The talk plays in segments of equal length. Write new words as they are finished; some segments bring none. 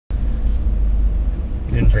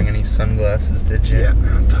didn't bring any sunglasses, did you? Yeah,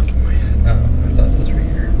 on top of my head. Oh, I thought those were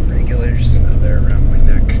your regulars. They're around my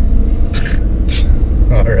neck.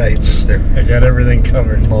 Alright, I got everything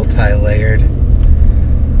covered. Multi-layered.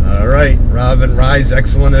 Alright, Robin Rye's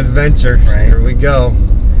Excellent Adventure. Right. Here we go.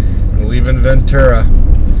 We're leaving Ventura.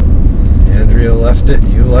 Andrea left it,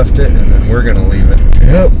 you left it, and then we're gonna leave it.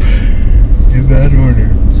 Yep. In that order.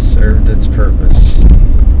 Served its purpose.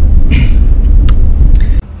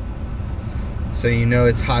 So you know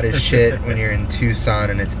it's hot as shit when you're in Tucson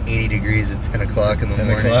and it's 80 degrees at 10 o'clock in the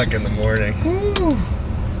morning. 10 o'clock in the morning. Woo.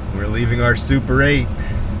 We're leaving our Super 8.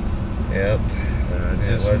 Yep.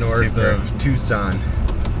 Just north of Tucson.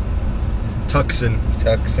 Tucson.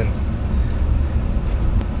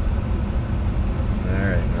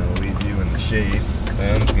 Alright, I'll leave you in the shade.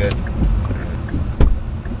 Sounds good.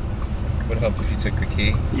 Would help if you took the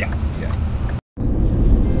key. Yeah. Yeah.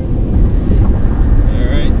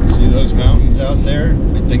 Alright, see those mountains out there?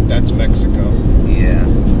 I think that's Mexico. Yeah.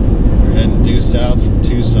 We're heading due south from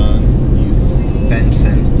Tucson.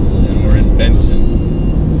 Benson. And we're in Benson.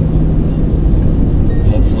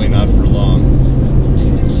 Hopefully not for long.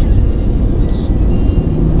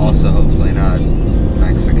 Also, hopefully not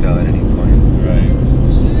Mexico at any point. Right.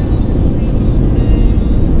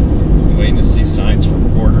 I'm waiting to see signs for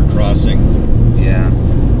border crossing. Yeah.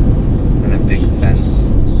 And a big fence.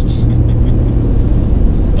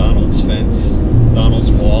 Donald's fence.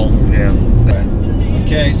 Donald's wall. Yeah.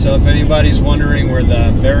 Okay, so if anybody's wondering where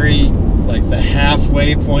the the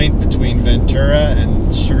halfway point between Ventura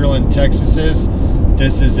and Sugarland, Texas is,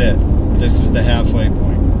 this is it. This is the halfway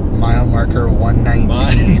point. Mile marker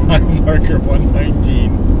 119. Mile marker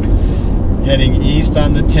 119. Heading east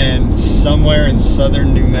on the 10, somewhere in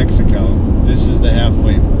southern New Mexico. This is the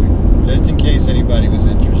halfway point. Just in case anybody was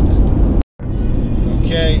interested.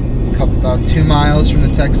 Okay. About 2 miles from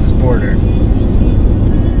the Texas border.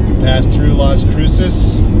 We passed through Las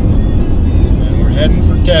Cruces. And we're heading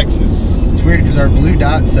for Texas. It's weird because our blue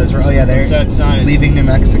dot says, oh yeah, they're What's that sign? Leaving New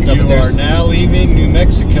Mexico. You are now leaving New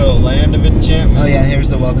Mexico, land of enchantment. Oh yeah, here's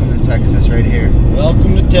the welcome to Texas right here.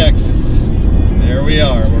 Welcome to Texas. And there we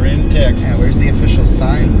are, we're in Texas. Yeah, where's the official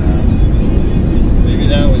sign though? Maybe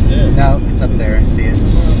that was it. No, it's up there, I see it.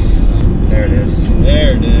 There it is.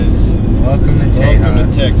 There it is. Welcome to Tejas.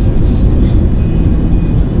 Welcome to Texas.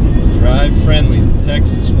 Drive friendly, the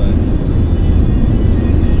Texas way.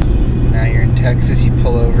 Now you're in Texas, you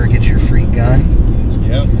pull over, get your free gun.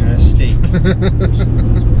 Yep, and a steak.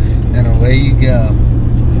 And away you go.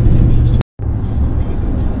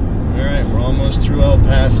 Alright, we're almost through El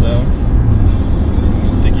Paso. I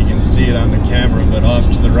don't think you can see it on the camera, but off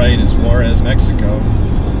to the right is Juarez, Mexico.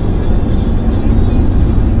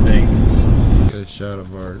 I think. Get a shot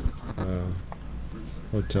of our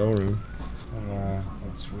hotel room.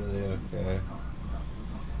 That's really okay.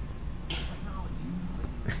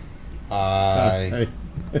 Hi.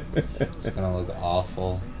 It's gonna look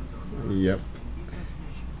awful. Yep.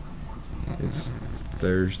 It's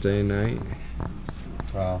Thursday night.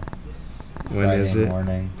 Well, when Friday is it?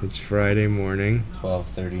 Morning. It's Friday morning.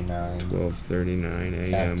 12:39. 12:39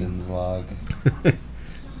 a.m. Captain's log.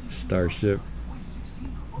 Starship.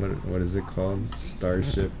 What is it called?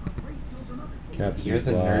 Starship. Captain's You're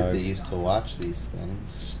the log. nerd that used to watch these things.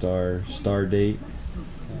 Star date.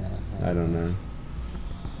 Yeah, I don't know.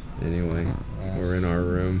 Anyway, yeah. we're in our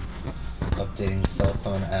room. Updating cell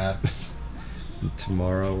phone apps. And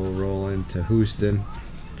tomorrow we'll roll into Houston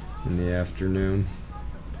in the afternoon.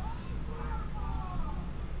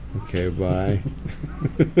 Okay, bye.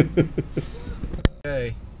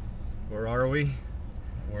 Okay, where are we?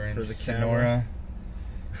 We're in For the Sonora,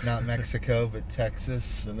 not Mexico, but Texas.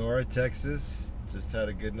 Sonora, Texas. Just had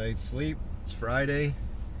a good night's sleep. It's Friday.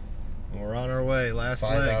 And we're on our way. Last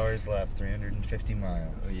 5 leg. hours left, 350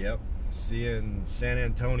 miles. Oh, yep. See you in San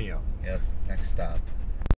Antonio. Yep, next stop.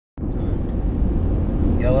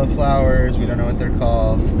 Yellow flowers, we don't know what they're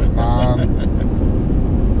called. Mom.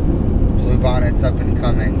 Blue bonnets up and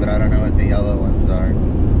coming, but I don't know what the yellow ones are.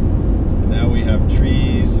 So now we have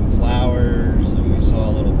trees and flowers, and we saw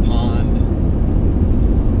a little pond.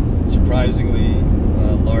 Surprisingly,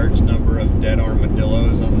 a large number of dead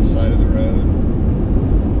armadillos on the side of the road.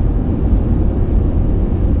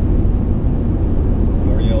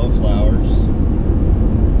 More yellow flowers.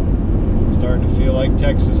 Starting to feel like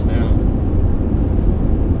Texas now.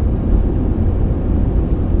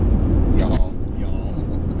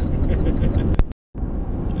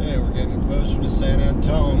 Okay, we're getting closer to San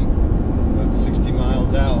Antone, about 60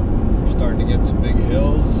 miles out. We're starting to get some big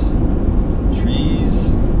hills, trees,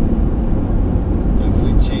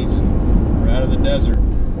 definitely changing. We're out of the desert.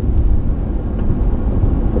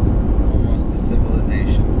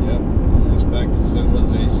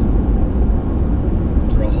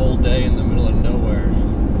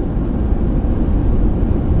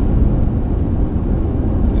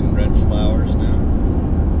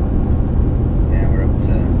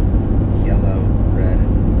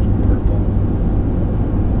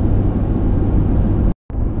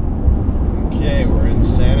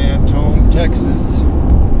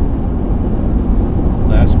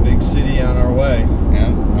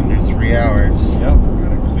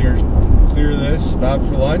 stop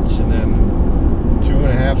for lunch, and then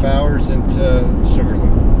 2.5 hours into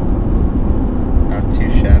Sugarland. Not too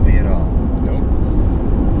shabby at all. Nope.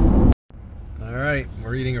 All right,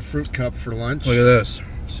 we're eating a fruit cup for lunch. Look at this.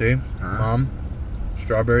 See? Mom,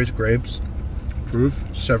 strawberries, grapes, Proof.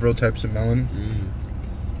 several types of melon,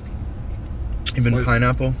 even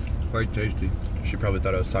pineapple. Quite tasty. She probably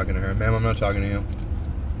thought I was talking to her. Ma'am, I'm not talking to you.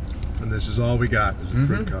 And this is all we got, is a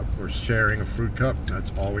fruit cup. We're sharing a fruit cup.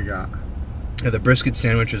 That's all we got. Yeah, the brisket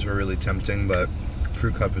sandwiches were really tempting, but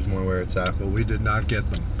fruit cup is more where it's at. But we did not get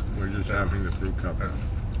them. We're just having the fruit cup.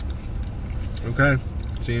 Okay.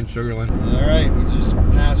 See you in Sugarland. All right, we just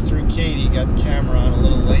passed through Katy. Got the camera on a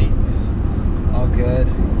little late. All good.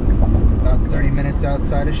 About 30 minutes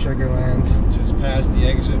outside of Sugarland. Just past the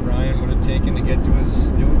exit Ryan would have taken to get to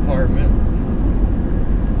his new apartment.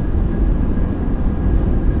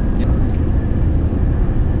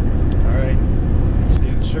 All right, see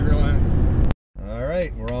you in Sugarland. All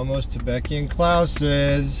right, we're almost to Becky and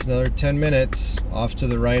Klaus's. Another 10 minutes. Off to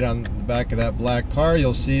the right on the back of that black car,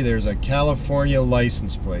 you'll see there's a California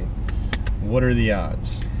license plate. What are the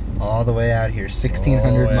odds? All the way out here,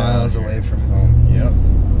 1,600 miles away from home. Yep.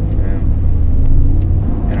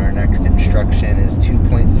 And our next instruction is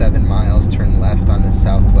 2.7 miles, turn left on the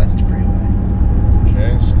Southwest Freeway.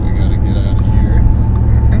 Okay, so we gotta get out of here.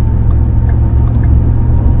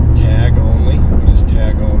 Tag only. What is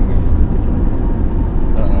tag only?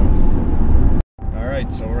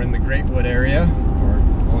 Alright, so we're in the Greatwood area. We're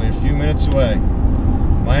only a few minutes away.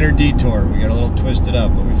 Minor detour. We got a little twisted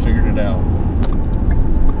up, but we figured it out.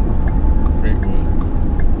 Greatwood.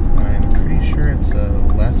 I'm pretty sure it's a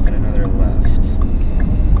left and another left.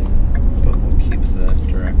 But we'll keep the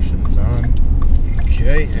directions on.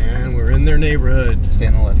 Okay, and we're in their neighborhood. Stay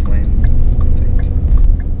in the left lane.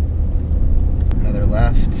 Another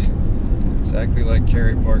left. Exactly like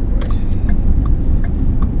Cary Parkway.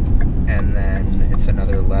 And then it's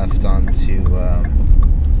another left onto,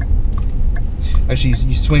 actually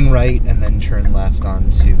you swing right and then turn left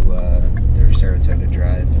onto their Saratoga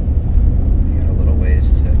Drive. You got a little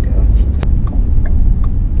ways to go.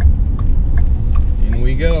 In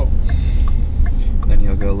we go. Then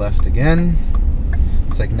you'll go left again.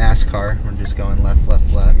 It's like NASCAR. We're just going left,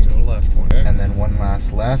 left, left. Go left one. And then one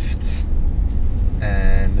last left.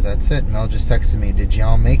 And that's it. Mel just texted me, did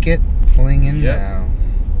y'all make it? Pulling in now.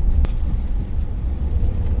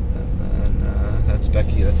 And then that's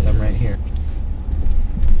Becky. That's them right here.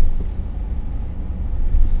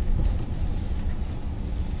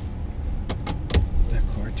 That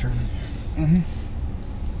car turning.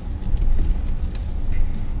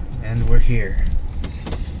 And we're here.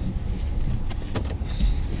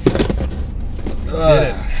 Did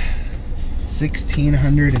it.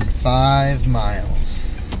 1,605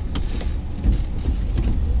 miles.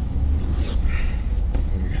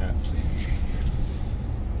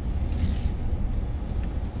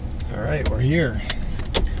 All right, we're here.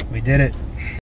 We did it.